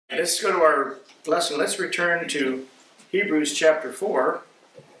let's go to our lesson. Let's return to Hebrews chapter 4.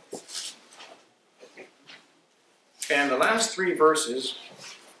 And the last three verses,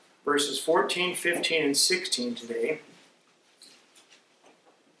 verses 14, 15, and 16 today.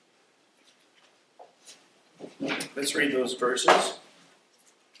 Let's read those verses.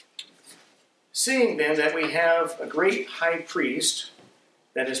 Seeing then that we have a great high priest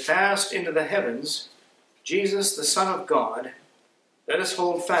that is passed into the heavens, Jesus the Son of God, let us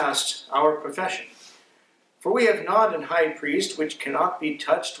hold fast our profession. For we have not an high priest which cannot be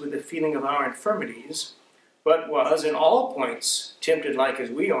touched with the feeling of our infirmities, but was in all points tempted like as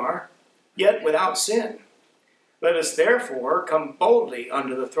we are, yet without sin. Let us therefore come boldly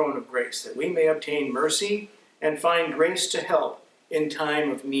unto the throne of grace, that we may obtain mercy and find grace to help in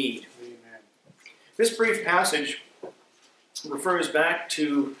time of need. Amen. This brief passage refers back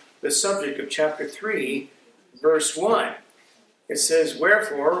to the subject of chapter 3, verse 1. It says,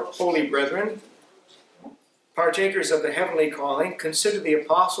 "Wherefore, holy brethren, partakers of the heavenly calling, consider the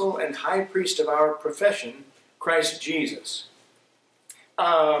apostle and high priest of our profession, Christ Jesus."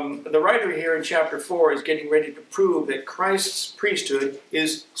 The writer here in chapter 4 is getting ready to prove that Christ's priesthood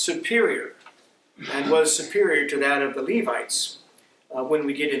is superior and was superior to that of the Levites when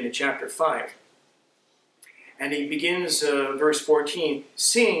we get into chapter 5. And he begins verse 14,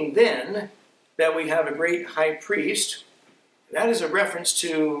 "Seeing then that we have a great high priest," that is a reference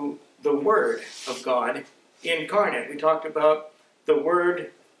to the Word of God incarnate. We talked about the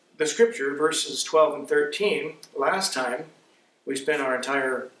Word, the Scripture, verses 12 and 13 last time. We spent our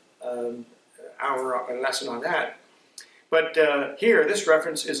entire hour lesson on that. But here, this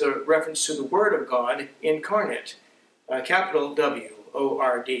reference is a reference to the Word of God incarnate, capital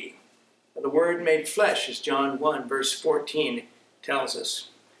W-O-R-D. The Word made flesh, as John 1, verse 14 tells us.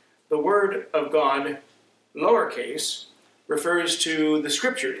 The Word of God, lowercase, refers to the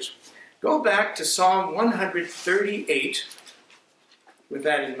Scriptures. Go back to Psalm 138 with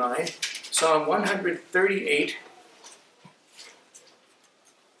that in mind. Psalm 138.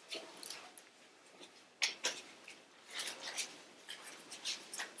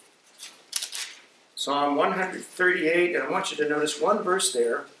 Psalm 138, and I want you to notice one verse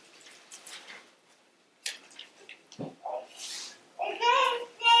there.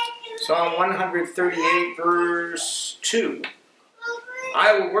 Psalm 138, verse 2.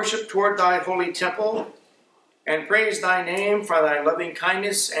 "I will worship toward thy holy temple, and praise thy name for thy loving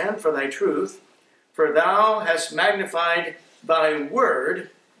kindness and for thy truth. For thou hast magnified thy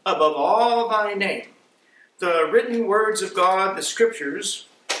word above all thy name." The written words of God, the Scriptures,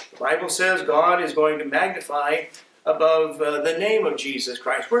 the Bible says God is going to magnify above the name of Jesus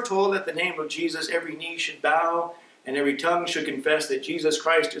Christ. We're told that the name of Jesus, every knee should bow, and every tongue should confess that Jesus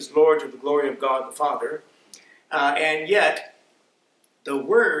Christ is Lord to the glory of God the Father. And yet, the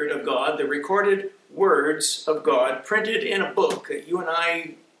Word of God, the recorded words of God, printed in a book that you and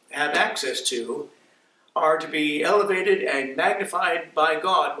I have access to, are to be elevated and magnified by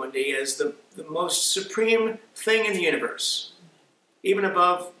God one day as the most supreme thing in the universe, even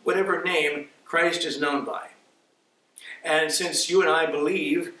above whatever name Christ is known by. And since you and I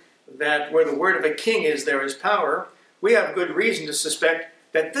believe that where the word of a king is, there is power, we have good reason to suspect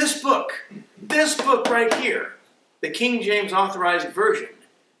that this book right here, the King James Authorized Version,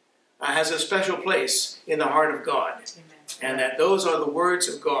 has a special place in the heart of God. Amen. And that those are the words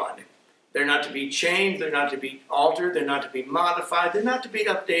of God. They're not to be changed, they're not to be altered, they're not to be modified, they're not to be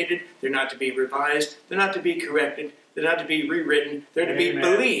updated, they're not to be revised, they're not to be corrected, they're not to be rewritten, they're to be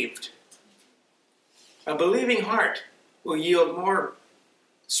believed. A believing heart will yield more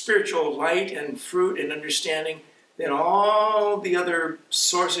spiritual light and fruit and understanding than all the other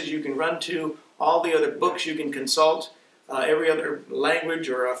sources you can run to, all the other books you can consult, every other language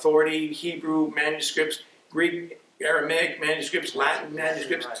or authority, Hebrew manuscripts, Greek, Aramaic manuscripts, Latin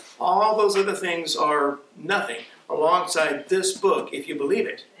manuscripts. All those other things are nothing alongside this book if you believe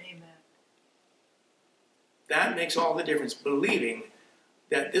it. Amen. That makes all the difference. Believing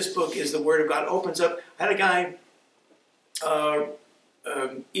that this book is the Word of God opens up. I had a guy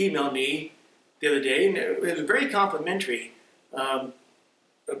email me the other day, and it was very complimentary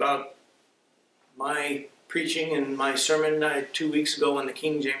about my preaching and my sermon 2 weeks ago on the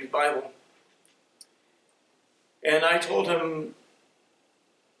King James Bible. And I told him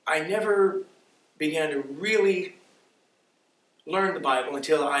I never began to really learn the Bible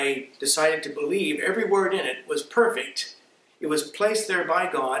until I decided to believe every word in it was perfect. It was placed there by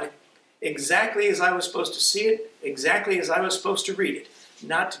God exactly as I was supposed to see it, exactly as I was supposed to read it.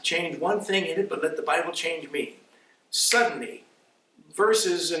 Not to change one thing in it, but let the Bible change me. Suddenly,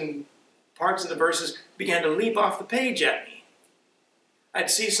 verses and parts of the verses began to leap off the page at me. I'd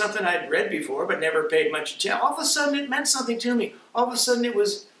see something I'd read before but never paid much attention. All of a sudden it meant something to me. All of a sudden it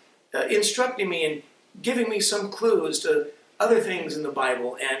was instructing me and giving me some clues to other things in the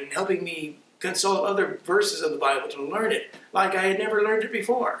Bible and helping me consult other verses of the Bible to learn it like I had never learned it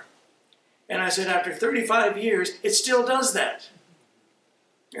before. And I said, after 35 years, it still does that.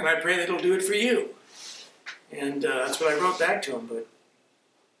 And I pray that it'll do it for you. And that's what I wrote back to him. But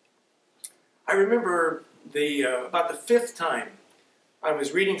I remember about the fifth time I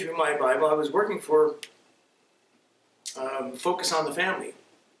was reading through my Bible. I was working for Focus on the Family.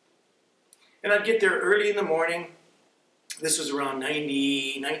 And I'd get there early in the morning. This was around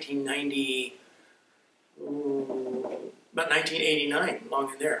 1990, about 1989,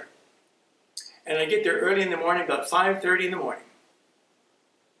 along in there. And I'd get there early in the morning, about 5:30 in the morning.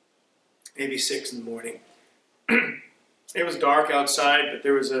 Maybe 6 in the morning. It was dark outside, but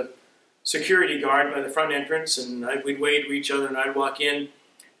there was a security guard by the front entrance, and we'd wave to each other, and I'd walk in,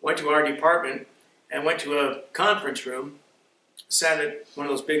 went to our department, and went to a conference room, sat at one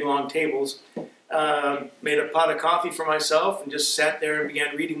of those big long tables, made a pot of coffee for myself, and just sat there and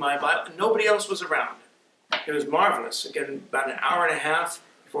began reading my Bible. And nobody else was around. It was marvelous. Again, about an hour and a half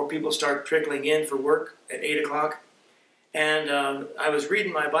before people start trickling in for work at 8 o'clock. And I was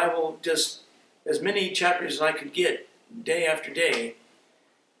reading my Bible, just as many chapters as I could get, day after day.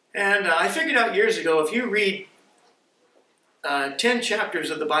 And I figured out years ago, if you read 10 chapters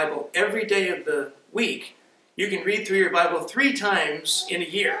of the Bible every day of the week, you can read through your Bible 3 times in a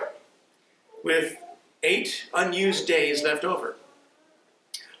year, with 8 unused days left over.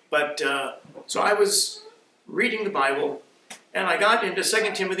 But so I was reading the Bible, and I got into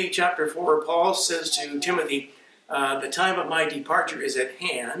 2 Timothy chapter 4, where Paul says to Timothy, the time of my departure is at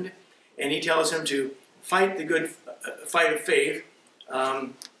hand, and he tells him to fight the good fight of faith,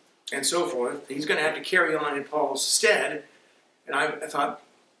 and so forth. He's going to have to carry on in Paul's stead. And I thought,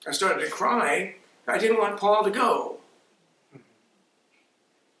 I started to cry. I didn't want Paul to go.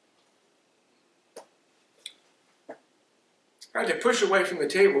 I had to push away from the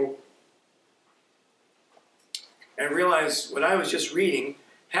table and realize what I was just reading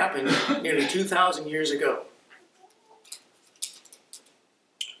happened nearly 2,000 years ago.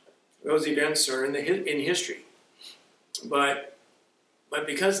 Those events are in history. But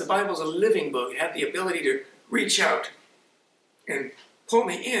because the Bible's a living book, it had the ability to reach out and pull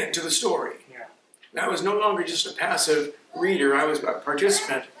me into the story. Yeah. And I was no longer just a passive reader. I was a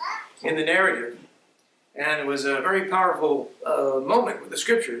participant in the narrative. And it was a very powerful moment with the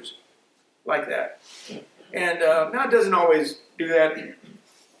Scriptures like that. And now it doesn't always do that,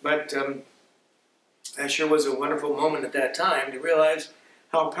 but that sure was a wonderful moment at that time to realize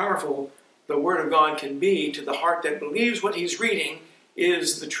how powerful the Word of God can be to the heart that believes what he's reading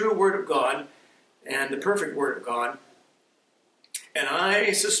is the true Word of God and the perfect Word of God. And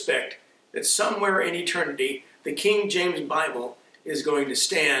I suspect that somewhere in eternity, the King James Bible is going to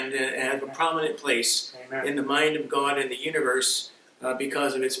stand and have a prominent place Amen. In the mind of God and the universe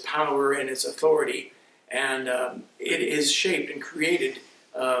because of its power and its authority. And it is shaped and created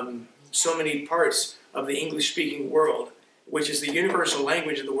so many parts of the English-speaking world, which is the universal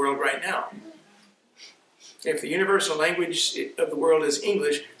language of the world right now. If the universal language of the world is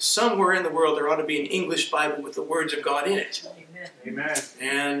English, somewhere in the world there ought to be an English Bible with the words of God in it. Amen.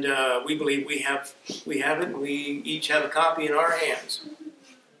 And we believe we have it, and we each have a copy in our hands.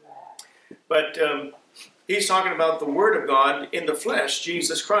 But he's talking about the Word of God in the flesh,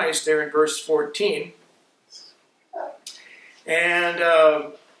 Jesus Christ, there in verse 14. And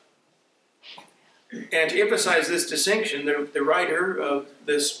to emphasize this distinction, the writer of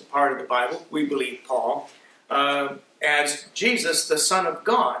this part of the Bible, we believe Paul, adds Jesus, the Son of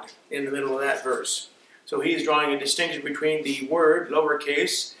God, in the middle of that verse. So he's drawing a distinction between the Word,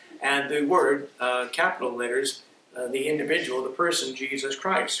 lowercase, and the Word, capital letters, the individual, the person, Jesus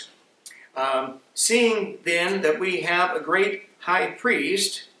Christ. Seeing then that we have a great high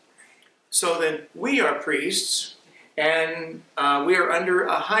priest, so that we are priests, and we are under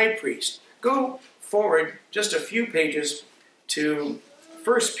a high priest. Go forward just a few pages to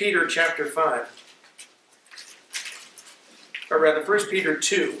 1 Peter chapter 5. Or rather, 1 Peter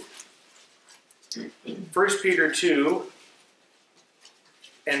 2. 1 Peter 2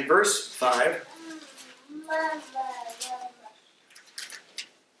 and verse 5.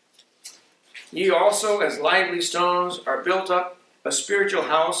 Ye also, as lively stones, are built up a spiritual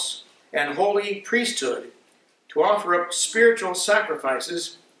house and holy priesthood, to offer up spiritual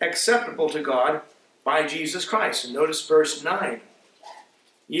sacrifices acceptable to God by Jesus Christ. And notice verse 9.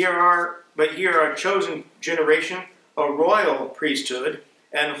 But ye are a chosen generation, a royal priesthood,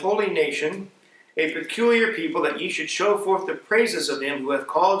 and holy nation, a peculiar people, that ye should show forth the praises of him who hath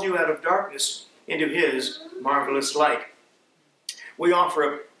called you out of darkness into his marvelous light. We offer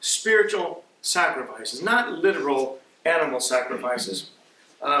up spiritual sacrifices, not literal animal sacrifices.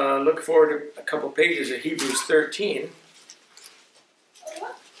 Look forward to a couple pages of Hebrews 13.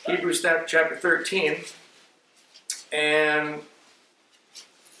 Hebrews chapter 13 and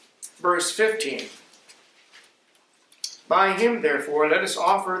verse 15. By him, therefore, let us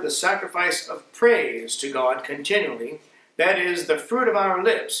offer the sacrifice of praise to God continually, that is, the fruit of our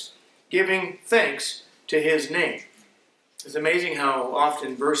lips, giving thanks to his name. It's amazing how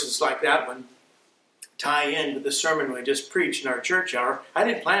often verses like that one tie in with the sermon we just preached in our church hour. I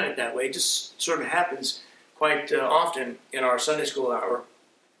didn't plan it that way. It just sort of happens quite often in our Sunday school hour.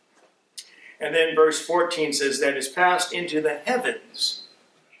 And then verse 14 says, that is passed into the heavens.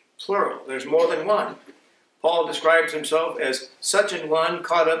 Plural. There's more than one. Paul describes himself as such an one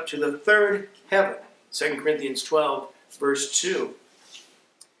caught up to the third heaven. 2 Corinthians 12, verse 2.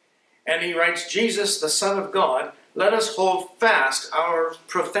 And he writes, Jesus, the Son of God, let us hold fast our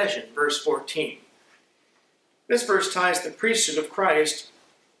profession. Verse 14. This verse ties the priesthood of Christ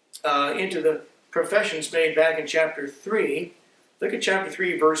into the professions made back in chapter 3. Look at chapter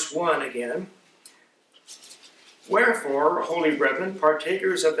 3, verse 1 again. Wherefore, holy brethren,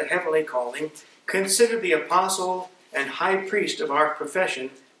 partakers of the heavenly calling, consider the apostle and high priest of our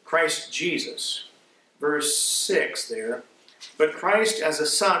profession, Christ Jesus. Verse 6 there. But Christ as a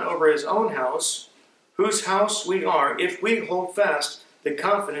son over his own house, whose house we are, if we hold fast the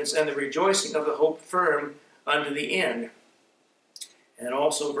confidence and the rejoicing of the hope firm unto the end. And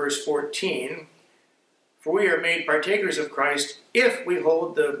also verse 14. For we are made partakers of Christ, if we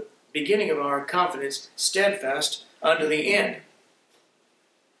hold the beginning of our confidence steadfast unto the end.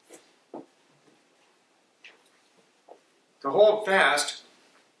 To hold fast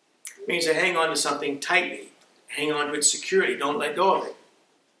means to hang on to something tightly. Hang on to its security. Don't let go of it.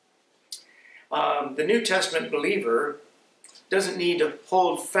 The New Testament believer doesn't need to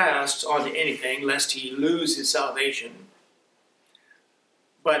hold fast onto anything lest he lose his salvation.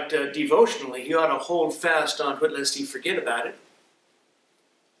 But devotionally, he ought to hold fast onto it lest he forget about it,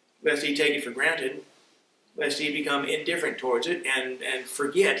 lest he take it for granted, lest he become indifferent towards it and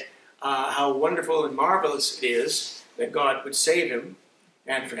forget how wonderful and marvelous it is that God would save him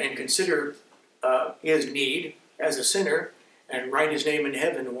and consider his need as a sinner and write his name in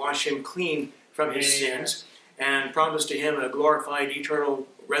heaven and wash him clean from his sins and promise to him a glorified, eternal,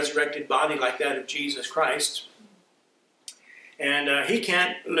 resurrected body like that of Jesus Christ. And he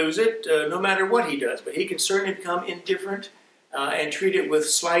can't lose it no matter what he does, but he can certainly become indifferent and treat it with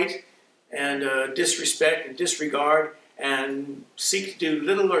slight and disrespect and disregard and seek to do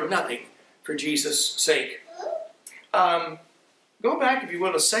little or nothing for Jesus' sake. Go back, if you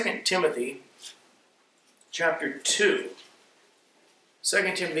will, to 2 Timothy chapter 2.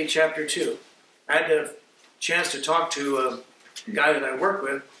 2 Timothy chapter 2. I had the chance to talk to a guy that I work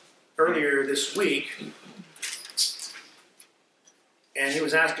with earlier this week, and he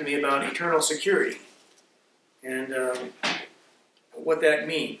was asking me about eternal security and what that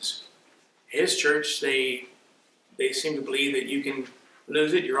means. His church, they seem to believe that you can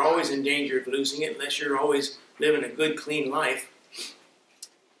lose it. You're always in danger of losing it unless you're always living a good, clean life.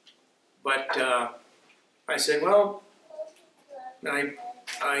 But I said, well,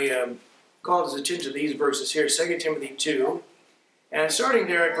 I called his attention to these verses here, 2 Timothy 2, and starting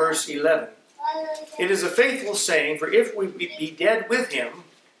there at verse 11. It is a faithful saying, for if we be dead with him,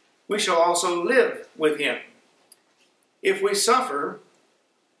 we shall also live with him. If we suffer,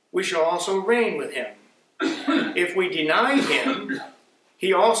 we shall also reign with him. If we deny him,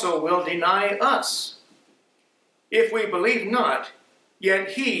 he also will deny us. If we believe not,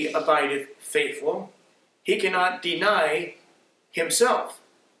 yet he abideth faithful. He cannot deny himself.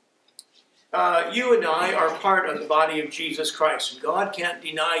 You and I are part of the body of Jesus Christ. And God can't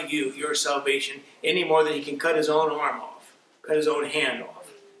deny you your salvation any more than he can cut his own arm off, cut his own hand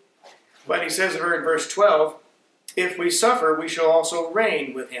off. But he says in verse 12, if we suffer, we shall also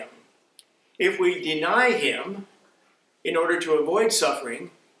reign with him. If we deny him, in order to avoid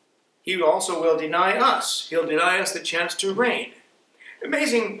suffering, he also will deny us. He'll deny us the chance to reign. An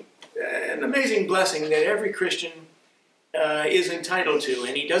amazing blessing that every Christian is entitled to,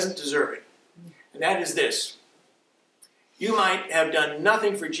 and he doesn't deserve it. And that is this. You might have done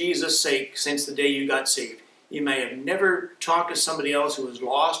nothing for Jesus' sake since the day you got saved. You may have never talked to somebody else who was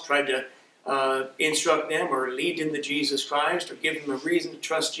lost, tried to instruct them or lead them to Jesus Christ or give them a reason to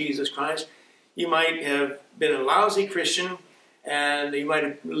trust Jesus Christ. You might have been a lousy Christian, and you might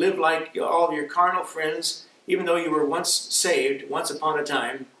have lived like all of your carnal friends, even though you were once saved, once upon a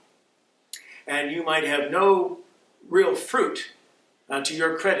time. and you might have no real fruit to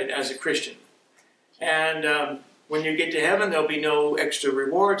your credit as a Christian. And when you get to heaven, there'll be no extra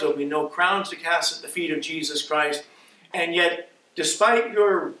rewards, there'll be no crowns to cast at the feet of Jesus Christ. And yet, despite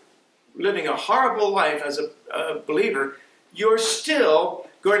your living a horrible life as a believer, you're still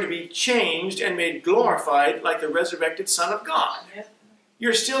going to be changed and made glorified like the resurrected Son of God. Yep.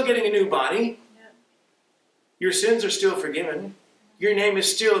 You're still getting a new body. Yep. Your sins are still forgiven. Your name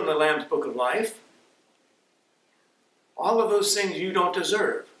is still in the Lamb's Book of Life. All of those things you don't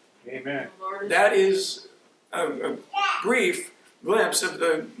deserve. Amen. That is a brief glimpse of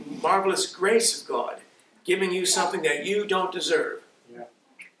the marvelous grace of God, giving you something that you don't deserve. Yeah.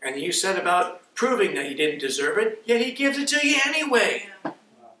 And you said about proving that you didn't deserve it, yet he gives it to you anyway. Wow.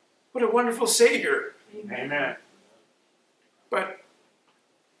 What a wonderful Savior. Amen. But,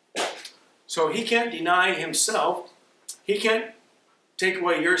 so he can't deny himself. He can't take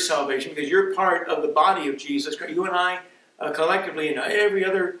away your salvation because you're part of the body of Jesus Christ. You and I, collectively, and every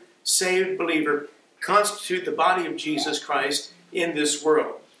other saved believer, constitute the body of Jesus Christ in this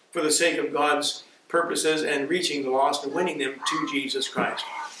world for the sake of God's purposes and reaching the lost and winning them to Jesus Christ.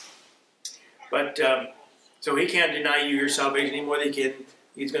 But, so he can't deny you your salvation any more than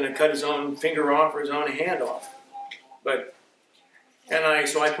he's going to cut his own finger off or his own hand off. But,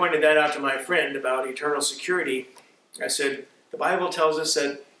 so I pointed that out to my friend about eternal security. I said, the Bible tells us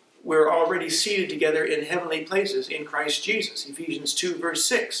that we're already seated together in heavenly places in Christ Jesus. Ephesians 2, verse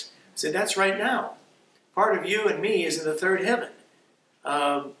 6. I said, that's right now. Part of you and me is in the third heaven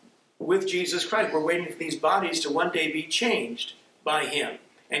with Jesus Christ. We're waiting for these bodies to one day be changed by him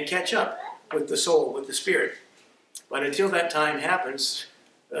and catch up with the soul, with the spirit. But until that time happens,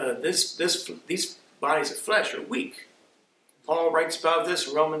 these bodies of flesh are weak. Paul writes about this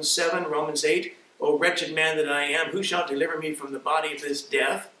in Romans 7, Romans 8. O wretched man that I am, who shall deliver me from the body of this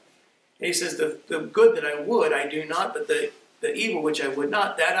death? And he says, the good that I would, I do not, but the evil which I would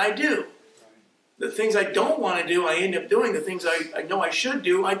not, that I do. The things I don't want to do, I end up doing. The things I know I should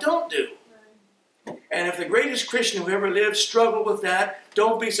do, I don't do. And if the greatest Christian who ever lived struggled with that,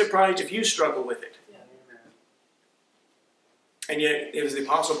 don't be surprised if you struggle with it. Yeah. And yet, it was the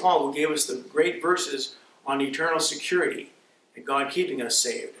Apostle Paul who gave us the great verses on eternal security and God keeping us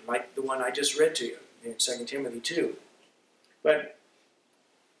saved, like the one I just read to you in 2 Timothy 2. But,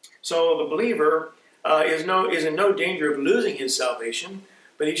 so the believer is in no danger of losing his salvation,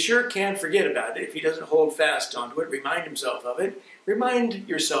 but he sure can forget about it if he doesn't hold fast onto it, remind himself of it. Remind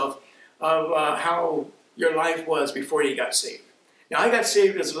yourself of how your life was before you got saved. Now, I got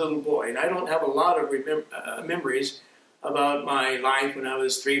saved as a little boy, and I don't have a lot of memories about my life when I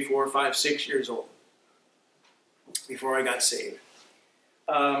was 3, 4, 5, 6 years old, before I got saved.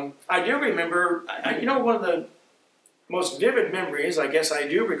 I do remember, one of the most vivid memories, I guess I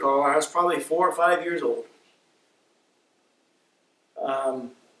do recall, I was probably 4 or 5 years old.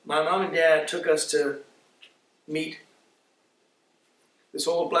 My mom and dad took us to meet this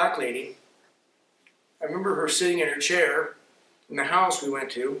old black lady. I remember her sitting in her chair in the house we went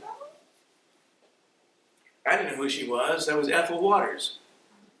to. I didn't know who she was. That was Ethel Waters,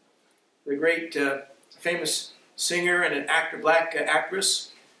 the great famous singer and an black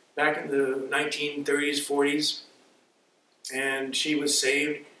actress back in the 1930s, 40s. And she was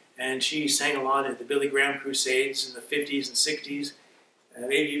saved, and she sang a lot at the Billy Graham Crusades in the 50s and 60s,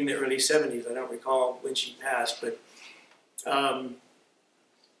 maybe even the early 70s. I don't recall when she passed, but I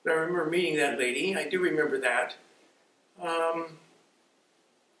remember meeting that lady. I do remember that. I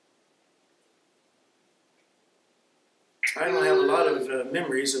don't have a lot of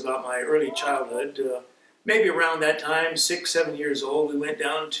memories about my early childhood. Maybe around that time, 6, 7 years old, we went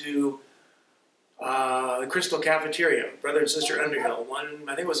down to the Crystal Cafeteria, Brother and Sister Underhill.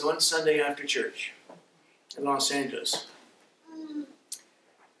 I think it was one Sunday after church in Los Angeles.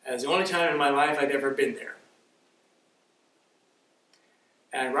 It was the only time in my life I'd ever been there.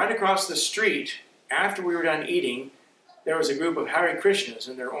 And right across the street, after we were done eating, there was a group of Hare Krishnas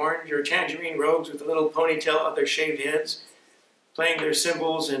in their orange or tangerine robes with a little ponytail of their shaved heads, playing their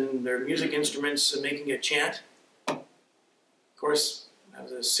cymbals and their music instruments and making a chant. Of course, I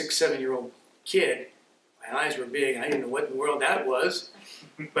was a 6, 7-year-old kid. My eyes were big. I didn't know what in the world that was.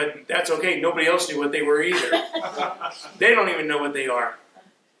 But that's okay. Nobody else knew what they were either. They don't even know what they are.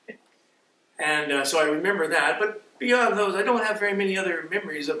 And so I remember that. But beyond those, I don't have very many other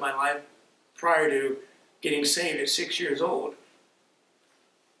memories of my life prior to getting saved at 6 years old.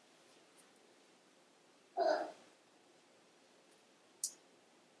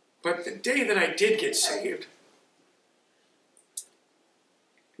 But the day that I did get saved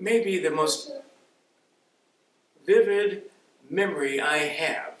may be the most vivid memory I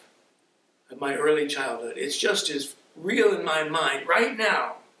have of my early childhood. It's just as real in my mind right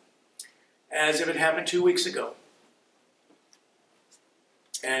now as if it happened 2 weeks ago.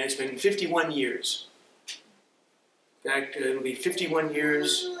 And it's been 51 years. In fact, it'll be 51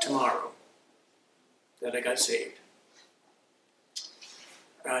 years tomorrow that I got saved.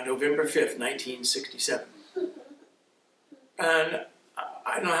 November 5th, 1967. And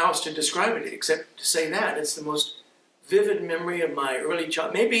I don't know how else to describe it except to say that. It's the most vivid memory of my early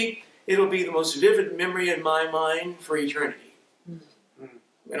childhood. Maybe it'll be the most vivid memory in my mind for eternity.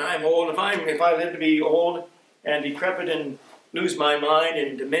 When I'm old, if I live to be old and decrepit and lose my mind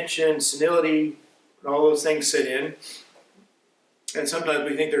and dementia and senility and all those things sit in, and sometimes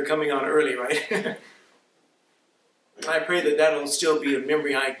we think they're coming on early, right? I pray that that'll still be a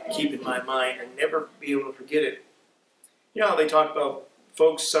memory I keep in my mind and never be able to forget it. You know, they talk about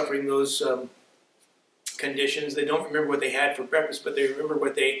folks suffering those conditions. They don't remember what they had for breakfast, but they remember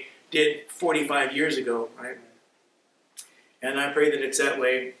what they did 45 years ago, right? And I pray that it's that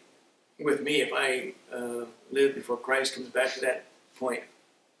way with me if I live before Christ comes back to that point.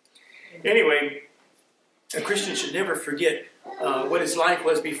 Anyway, a Christian should never forget what his life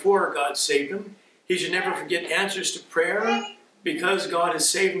was before God saved him. He should never forget answers to prayer because God has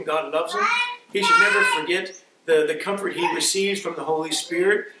saved him, God loves him. He should never forget the comfort he receives from the Holy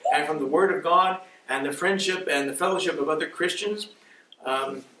Spirit and from the Word of God and the friendship and the fellowship of other Christians.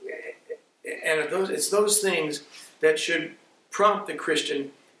 And it's those things that should prompt the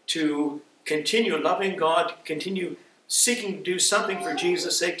Christian to continue loving God, continue seeking to do something for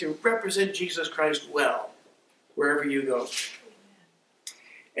Jesus' sake, to represent Jesus Christ well wherever you go.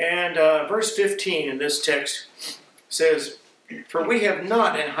 And verse 15 in this text says, "For we have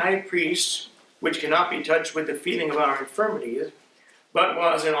not an high priest which cannot be touched with the feeling of our infirmities, but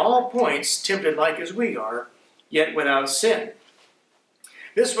was in all points tempted like as we are, yet without sin."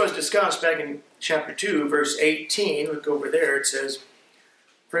 This was discussed back in chapter 2, verse 18. Look over there. It says,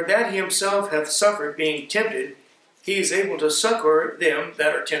 "For that he himself hath suffered being tempted, he is able to succor them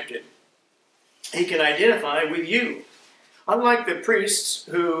that are tempted." He can identify with you. Unlike the priests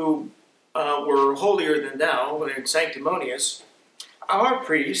who were holier than thou and sanctimonious, our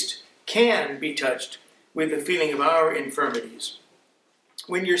priest can be touched with the feeling of our infirmities.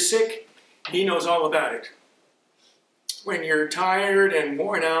 When you're sick, he knows all about it. When you're tired and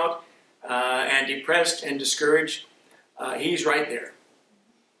worn out and depressed and discouraged, he's right there.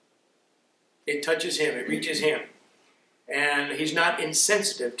 It touches him, it reaches him. And he's not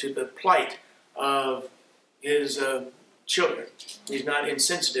insensitive to the plight of his children. He's not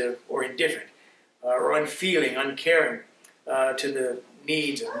insensitive or indifferent or unfeeling, uncaring to the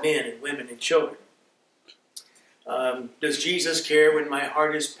needs of men and women and children. Does Jesus care when my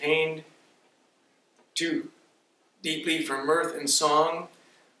heart is pained too deeply for mirth and song,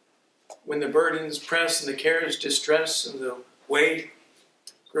 when the burdens press and the cares distress and the way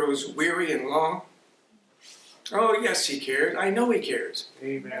grows weary and long? Oh, yes, he cares. I know he cares.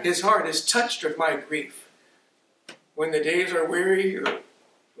 Amen. His heart is touched with my grief. When the days are weary or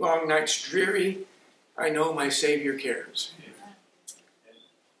long nights dreary, I know my Savior cares.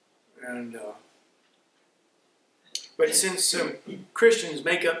 And but since Christians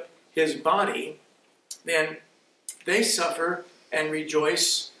make up his body, then they suffer and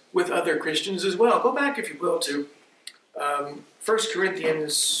rejoice with other Christians as well. Go back, if you will, to 1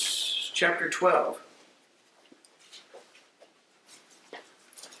 Corinthians chapter 12.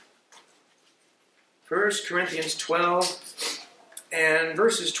 1 Corinthians 12 and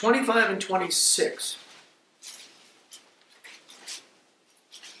verses 25 and 26.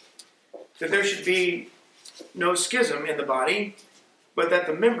 That there should be no schism in the body, but that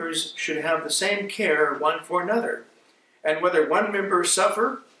the members should have the same care one for another. And whether one member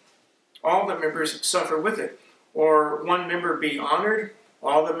suffer, all the members suffer with it. Or one member be honored,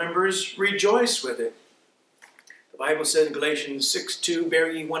 all the members rejoice with it. The Bible says in Galatians 6:2, "Bear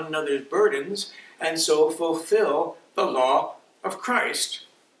ye one another's burdens, and so fulfill the law of Christ."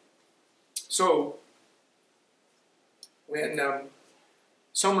 So, when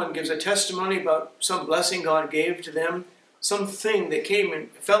someone gives a testimony about some blessing God gave to them, something that came and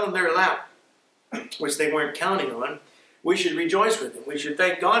fell in their lap, which they weren't counting on, we should rejoice with them. We should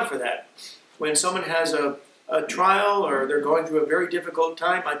thank God for that. When someone has a trial or they're going through a very difficult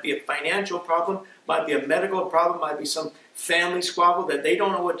time, might be a financial problem, might be a medical problem, might be some family squabble that they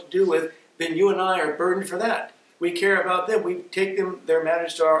don't know what to do with, then you and I are burdened for that. We care about them. We take their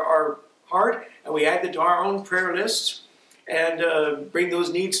matters to our heart, and we add them to our own prayer lists and bring those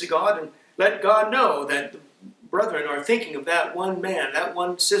needs to God and let God know that the brethren are thinking of that one man, that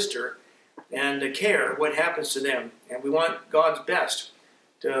one sister, and care what happens to them. And we want God's best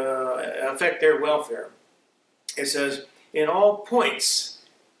to affect their welfare. It says, in all points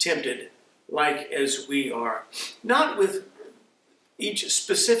tempted like as we are. Not with each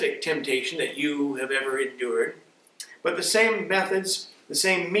specific temptation that you have ever endured, but the same methods, the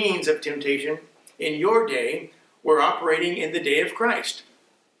same means of temptation in your day were operating in the day of Christ.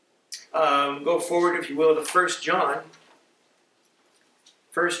 Go forward, if you will, to 1 John.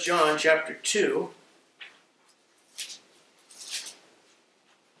 1 John chapter 2.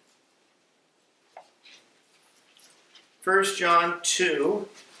 1 John 2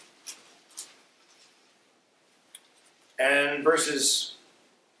 and verses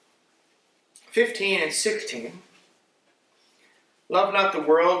 15 and 16. Love not the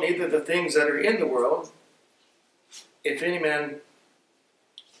world, neither the things that are in the world. If any man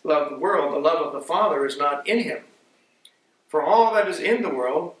love the world, the love of the Father is not in him. For all that is in the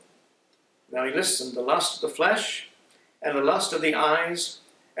world, now he lists them, the lust of the flesh, and the lust of the eyes,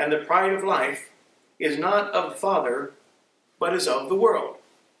 and the pride of life, is not of the Father, but is of the world.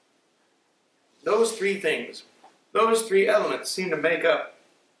 Those three things, those three elements seem to make up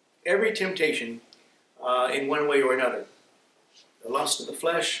every temptation in one way or another. The lust of the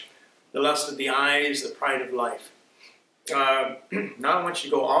flesh, the lust of the eyes, the pride of life. Now I want you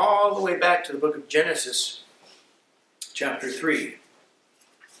to go all the way back to the book of Genesis, chapter 3.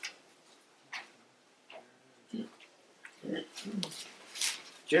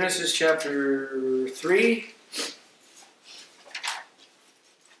 Genesis chapter 3.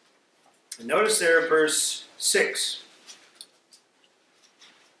 And notice there verse 6.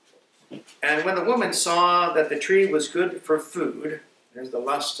 And when the woman saw that the tree was good for food, there's the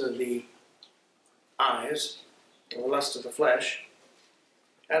lust of the eyes, or the lust of the flesh,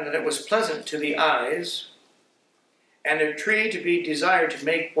 and that it was pleasant to the eyes, and a tree to be desired to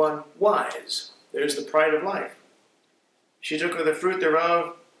make one wise. There's the pride of life. She took of the fruit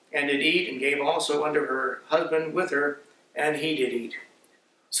thereof, and did eat, and gave also unto her husband with her, and he did eat.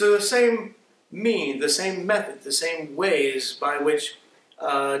 So the same means, the same method, the same ways by which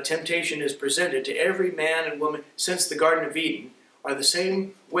temptation is presented to every man and woman since the Garden of Eden are the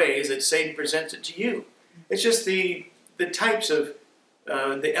same ways that Satan presents it to you. It's just the types of,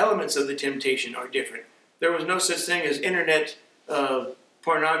 the elements of the temptation are different. There was no such thing as internet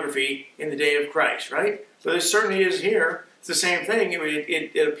pornography in the day of Christ, right? But it certainly is here. It's the same thing.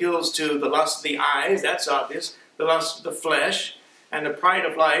 It appeals to the lust of the eyes, that's obvious, the lust of the flesh, and the pride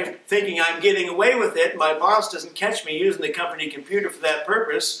of life, thinking I'm getting away with it, my boss doesn't catch me using the company computer for that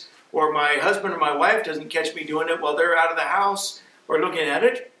purpose, or my husband or my wife doesn't catch me doing it while they're out of the house or looking at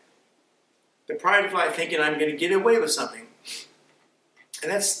it. The pride of life, thinking I'm going to get away with something.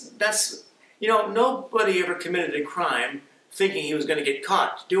 And that's you know, nobody ever committed a crime thinking he was going to get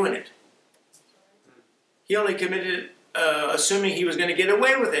caught doing it. He only committed it assuming he was going to get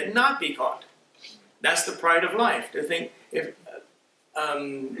away with it and not be caught. That's the pride of life, to think, if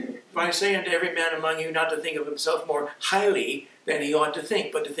I say unto every man among you not to think of himself more highly than he ought to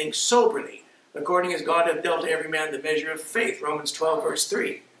think, but to think soberly, according as God hath dealt to every man the measure of faith, Romans 12, verse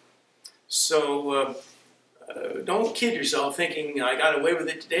 3. So don't kid yourself thinking, I got away with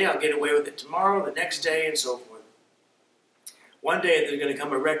it today, I'll get away with it tomorrow, the next day, and so forth. One day there's going to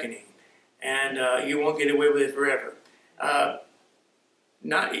come a reckoning, and you won't get away with it forever.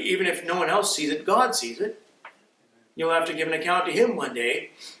 Not even if no one else sees it, God sees it. You'll have to give an account to Him one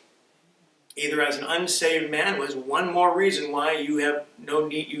day, either as an unsaved man, was one more reason why you have no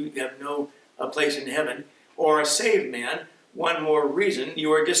need, you have no place in heaven, or a saved man, one more reason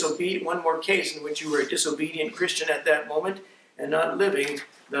you are disobedient, one more case in which you were a disobedient Christian at that moment and not living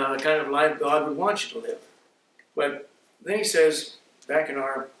the kind of life God would want you to live. But then he says, back in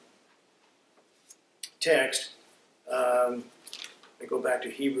our text, I go back to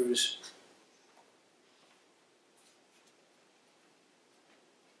Hebrews.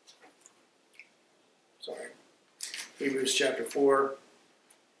 Hebrews chapter 4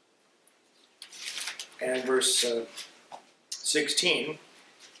 and verse 16.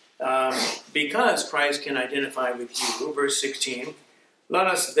 Because Christ can identify with you, verse 16, let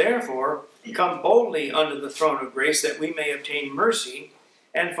us therefore come boldly unto the throne of grace that we may obtain mercy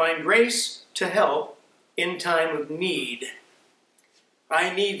and find grace to help in time of need.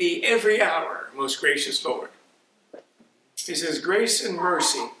 I need thee every hour, most gracious Lord. He says, grace and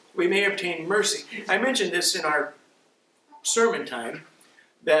mercy. We may obtain mercy. I mentioned this in our sermon time,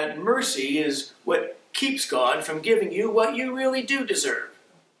 that mercy is what keeps God from giving you what you really do deserve.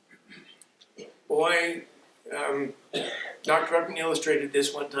 Boy, Dr. Ruckman illustrated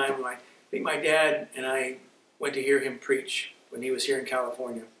this one time. I think my dad and I went to hear him preach when he was here in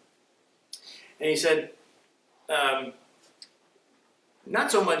California. And he said,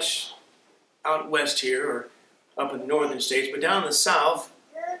 Not so much out west here or up in the northern states, but down in the south,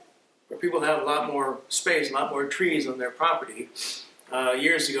 where people have a lot more space, a lot more trees on their property.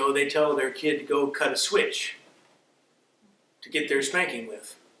 Years ago, they tell their kid to go cut a switch to get their spanking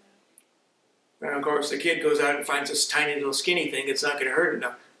with. And of course, the kid goes out and finds this tiny little skinny thing that's not going to hurt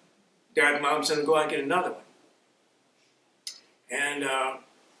enough. Dad and mom send him to go out and get another one. And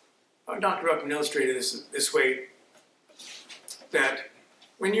Dr. Ruckman illustrated this way, that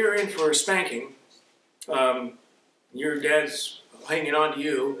when you're in for a spanking, your dad's hanging on to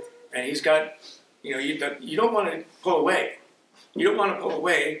you, and he's got, you don't want to pull away. You don't want to pull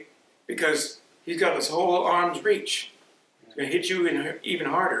away because he's got this whole arm's reach. It's going to hit you even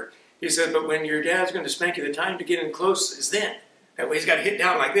harder. He said, but when your dad's going to spank you, the time to get in close is then. That way he's got to hit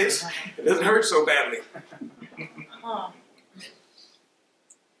down like this. It doesn't hurt so badly.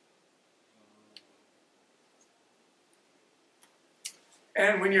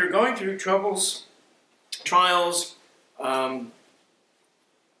 And when you're going through troubles, trials,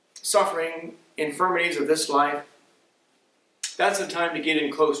 suffering, infirmities of this life, that's the time to get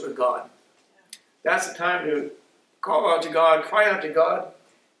in close with God. That's the time to call out to God, cry out to God,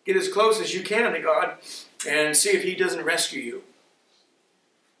 get as close as you can to God, and see if He doesn't rescue you.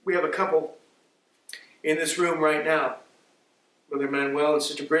 We have a couple in this room right now, Brother Manuel and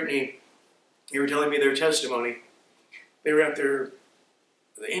Sister Brittany. They were telling me their testimony. They were at the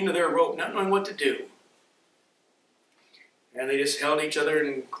end of their rope, not knowing what to do. And they just held each other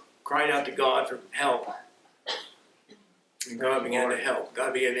and cried out to God for help. And God began to help.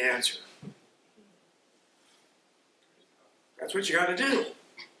 God began to answer. That's what you got to do.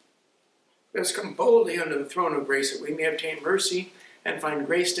 Let's come boldly under the throne of grace that we may obtain mercy and find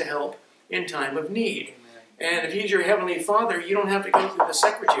grace to help in time of need. And if He's your Heavenly Father, you don't have to go through the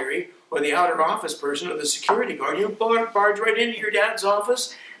secretary or the outer office person or the security guard. You barge right into your dad's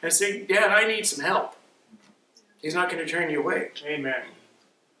office and say, Dad, I need some help. He's not going to turn you away. Amen.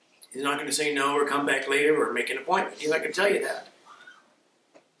 He's not going to say no or come back later or make an appointment. He's not going to tell you that.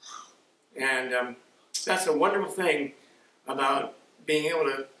 And that's a wonderful thing about being able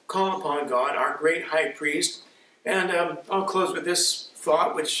to call upon God, our great high priest. And I'll close with this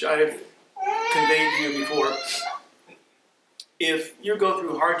thought, which I've conveyed to you before. If you go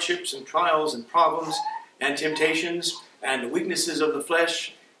through hardships and trials and problems and temptations and the weaknesses of the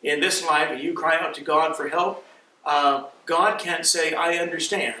flesh in this life, and you cry out to God for help, God can't say, I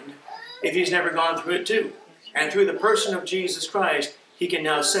understand, if He's never gone through it too. And through the person of Jesus Christ, He can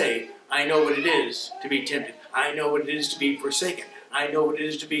now say, I know what it is to be tempted. I know what it is to be forsaken. I know what it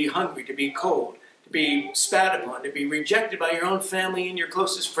is to be hungry, to be cold, to be spat upon, to be rejected by your own family and your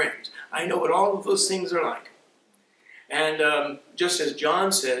closest friends. I know what all of those things are like. And just as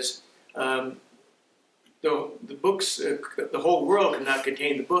John says, the books, the whole world cannot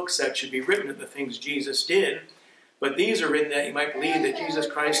contain the books that should be written of the things Jesus did, but these are written that you might believe that Jesus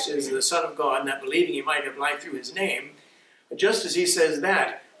Christ is the Son of God, and that believing you might have life through His name. Just as he says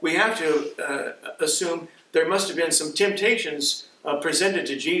that, we have to assume there must have been some temptations presented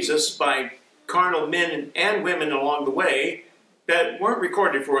to Jesus by carnal men and women along the way that weren't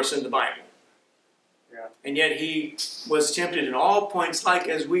recorded for us in the Bible. Yeah. And yet He was tempted in all points like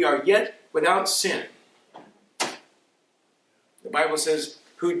as we are, yet without sin. The Bible says,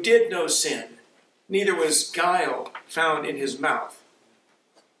 who did no sin, neither was guile found in His mouth.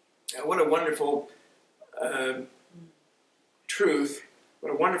 Now, what a wonderful truth,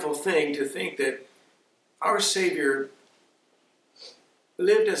 what a wonderful thing to think that our Savior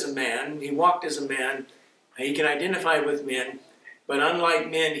lived as a man, He walked as a man, He can identify with men, but unlike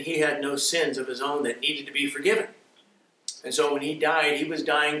men, He had no sins of His own that needed to be forgiven. And so when He died, He was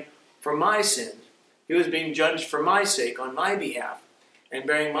dying for my sins. He was being judged for my sake, on my behalf, and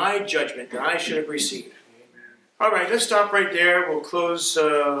bearing my judgment that I should have received. All right, let's stop right there. We'll close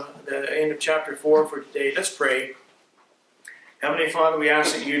the end of chapter 4 for today. Let's pray. Heavenly Father, we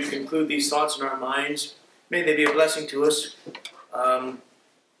ask that You conclude these thoughts in our minds. May they be a blessing to us.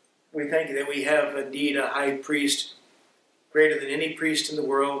 We thank You that we have indeed a high priest, greater than any priest in the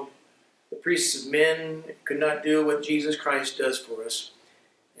world. The priests of men could not do what Jesus Christ does for us.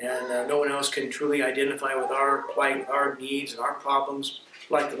 And no one else can truly identify with our plight, our needs, and our problems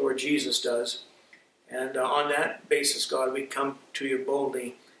like the Lord Jesus does. And on that basis, God, we come to You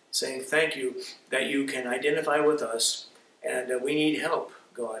boldly, saying thank You that You can identify with us. And we need help,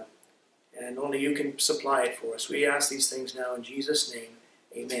 God. And only You can supply it for us. We ask these things now in Jesus' name.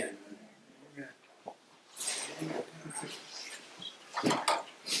 Amen.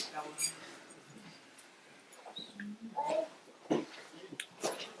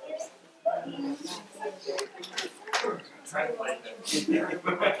 Try to find that.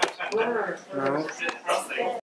 No.